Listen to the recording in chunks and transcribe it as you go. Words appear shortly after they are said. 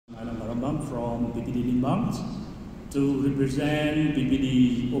Ngrambang from BPD Limbang to represent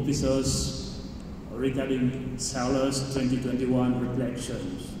BPD officers regarding SELES 2021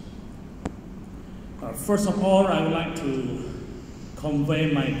 reflections. First of all, I would like to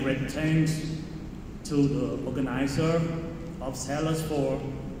convey my great thanks to the organizer of SELES for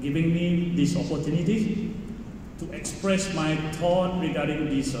giving me this opportunity to express my thought regarding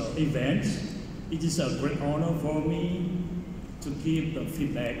this event. It is a great honor for me to give the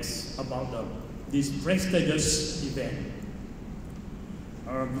feedbacks about this prestigious event.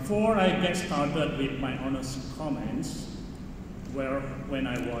 Before I get started with my honest comments, when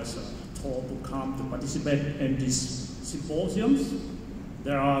I was told to come to participate in these symposiums,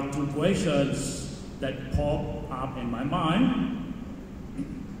 there are two questions that pop up in my mind.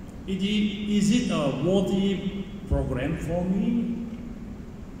 Is it a worthy program for me?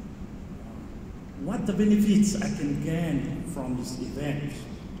 What the benefits I can gain from this event?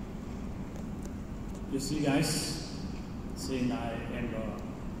 You see, guys, since I am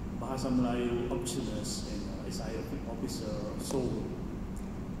a Bahasa Melayu optionist and SIO officer, so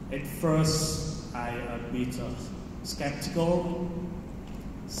at first I a bit skeptical,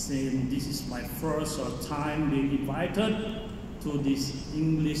 since this is my first time being invited to this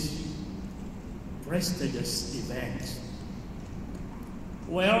English prestigious event.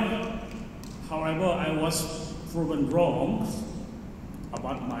 Well, however, I was proven wrong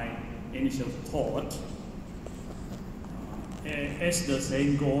about my initial thought. As the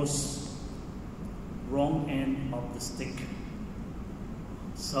saying goes, wrong end of the stick.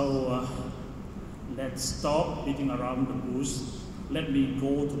 So let's stop beating around the bush. Let me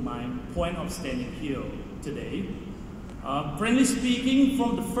go to my point of standing here today. Frankly speaking,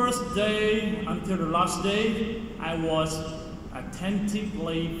 from the first day until the last day, I was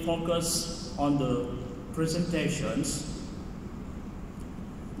attentively focused on the presentations.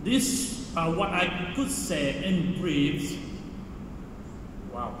 This what I could say in brief.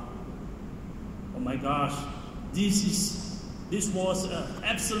 Wow! Oh my gosh! This was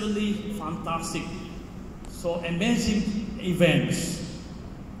absolutely fantastic, so amazing event.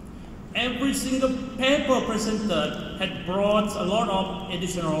 Every single paper presented had brought a lot of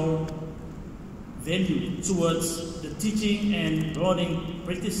additional value towards the teaching and learning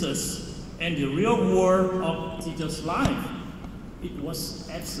practices and the real world of teachers' life. It was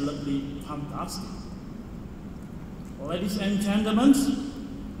absolutely fantastic. Ladies and gentlemen,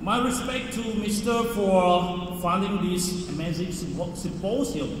 my respect to Mr. for funding this amazing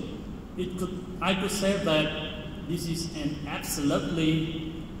symposium. I could say that this is an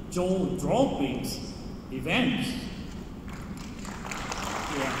absolutely jaw-dropping event.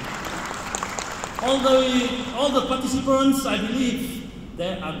 Yeah. All the participants, I believe,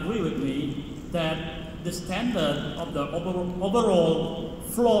 they agree with me that the standard of the overall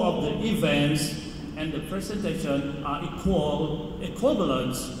flow of the events and the presentation are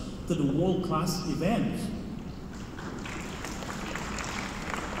equivalent to the world-class event.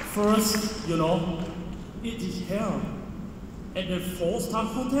 First, it is held at a 4-star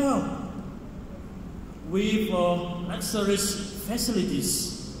hotel with luxurious facilities.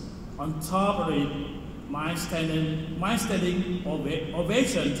 On top of it, my standing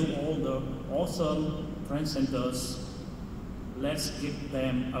ovation to all the awesome presenters. Let's give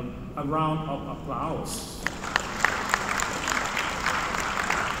them a round of applause.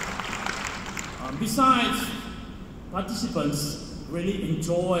 Besides, participants really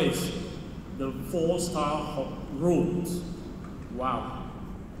enjoyed the 4-star rooms. Wow,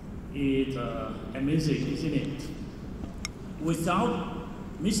 it's amazing, isn't it? Without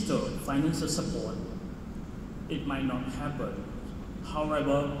Mr. Financial support, it might not happen.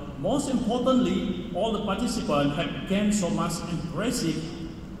 However, most importantly, all the participants have gained so much impressive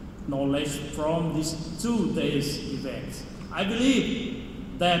knowledge from this 2 days event. I believe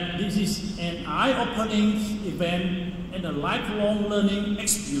that this is an eye-opening event and a lifelong learning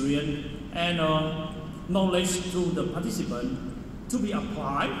experience and knowledge to the participant to be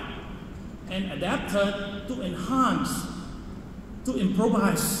applied and adapted to enhance, to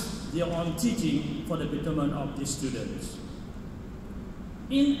improvise their own teaching for the betterment of the students.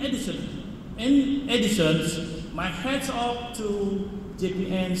 In addition, my hats off to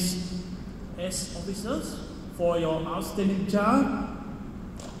JPN's S officers for your outstanding job.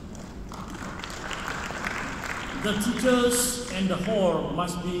 The teachers and the whole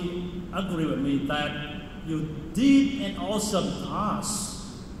must agree with me that you did an awesome task.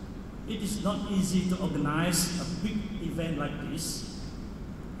 It is not easy to organize a big event like this.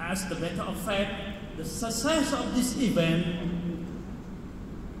 As a matter of fact, the success of this event,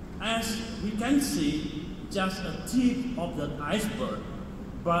 as we can see, just a tip of the iceberg,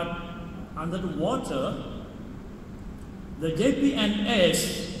 but under the water, the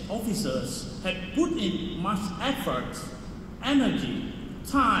JPNS officers had put in much effort, energy,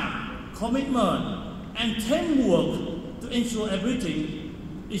 time, commitment, and teamwork to ensure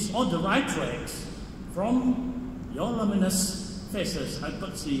everything is on the right tracks. From your luminous faces, I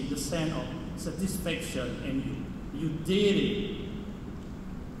could see the sense of satisfaction, and you did it.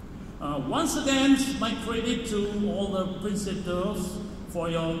 Once again, my credit to all the presenters for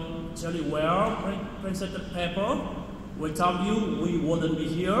your very well presented paper. Without you, we wouldn't be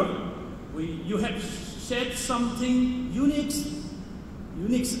here. You have shared something unique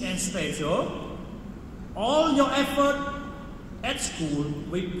and special. All your effort at school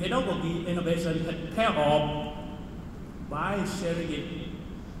with pedagogy innovation had paid off by sharing it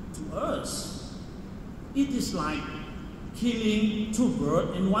to us. It is like killing two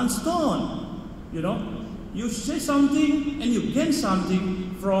birds in one stone. You know, you say something and you gain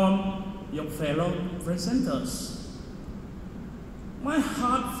something from your fellow presenters. My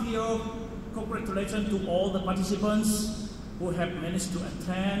heartfelt congratulations to all the participants who have managed to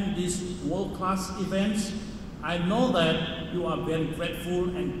attend this world-class event. I know that you are very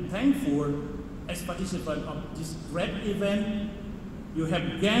grateful and thankful as participants of this great event. You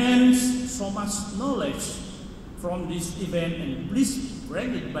have gained so much knowledge from this event, and please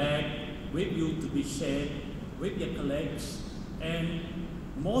bring it back with you to be shared with your colleagues and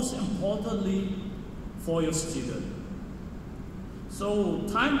most importantly for your students. So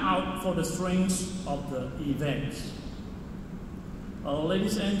time out for the strengths of the event.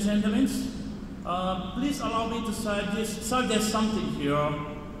 Ladies and gentlemen, please allow me to suggest something here.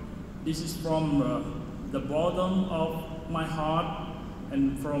 This is from the bottom of my heart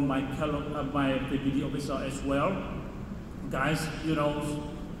and from my PPD officer as well. Guys, you know,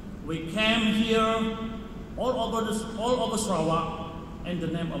 we came here all over Sarawak in the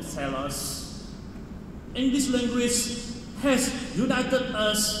name of SELES. English language has united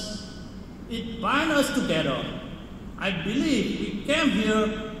us. It binds us together. I believe we came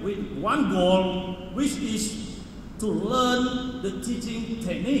here with one goal, which is to learn the teaching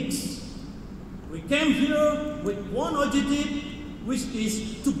techniques. We came here with one objective, which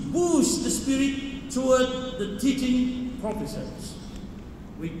is to boost the spirit toward the teaching professions.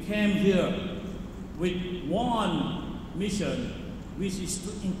 We came here with one mission, which is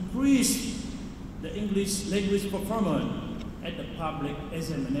to increase the English language performance at the public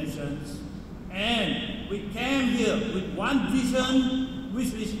examinations. And we came here with one vision,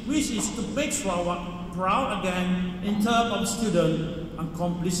 which is to make Sarawak proud again in terms of student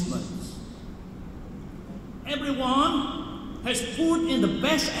accomplishments. Everyone has put in the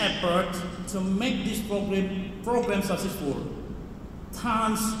best effort to make this program successful.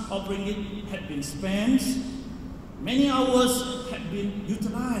 Tons of ringgit had been spent, many hours had been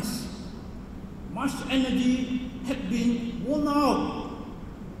utilized, much energy had been worn out.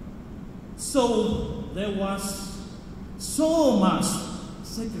 So there was so much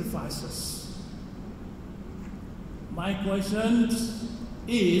sacrifices. My question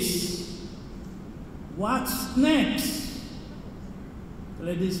is, what's next?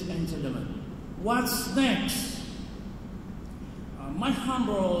 Ladies and gentlemen, what's next? My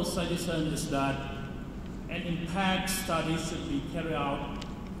humble suggestion is that an impact study should be carried out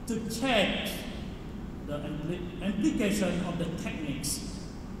to check the implication of the techniques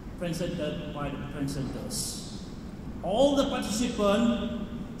presented by the presenters. All the participants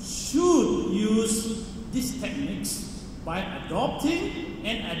should use these techniques by adopting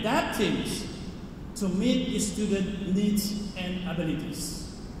and adapting to meet the student needs and abilities.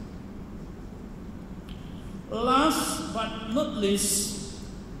 Last but not least,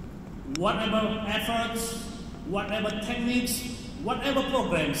 whatever efforts, whatever techniques, whatever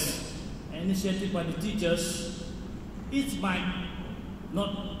programs initiated by the teachers, it might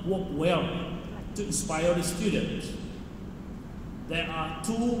not work well to inspire the students. There are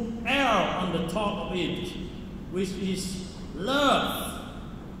two L on the top of it, which is love.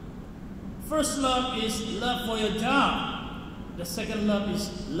 First love is love for your job. The second love is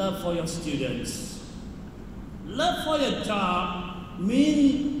love for your students. Love for your job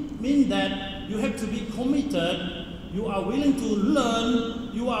mean that you have to be committed, you are willing to learn,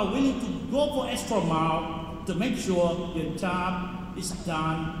 you are willing to go for extra mile to make sure your job is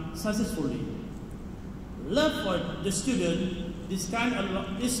done successfully. Love for the student, this kind of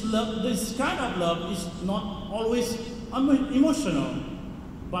love is not always emotional,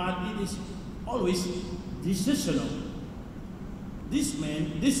 but it is always decisional. This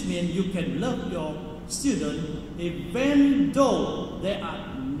means you can love your student even though they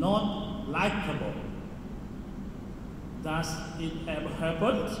are not likable. Does it ever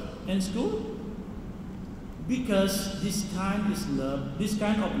happen in school? Because this kind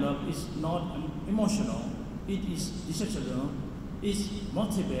of love is not emotional, it is decisional, it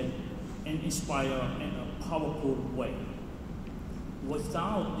motivates and inspires in a powerful way.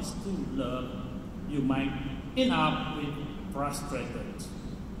 Without this true love, you might end up with frustrated.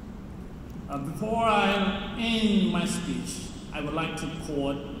 Before I end my speech, I would like to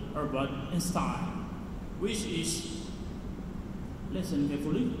quote Albert Einstein, which is, listen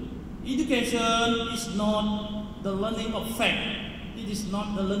carefully, education is not the learning of fact. It is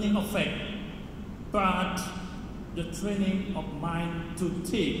not the learning of fact, but the training of mind to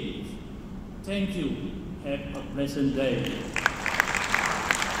think. Thank you. Have a pleasant day.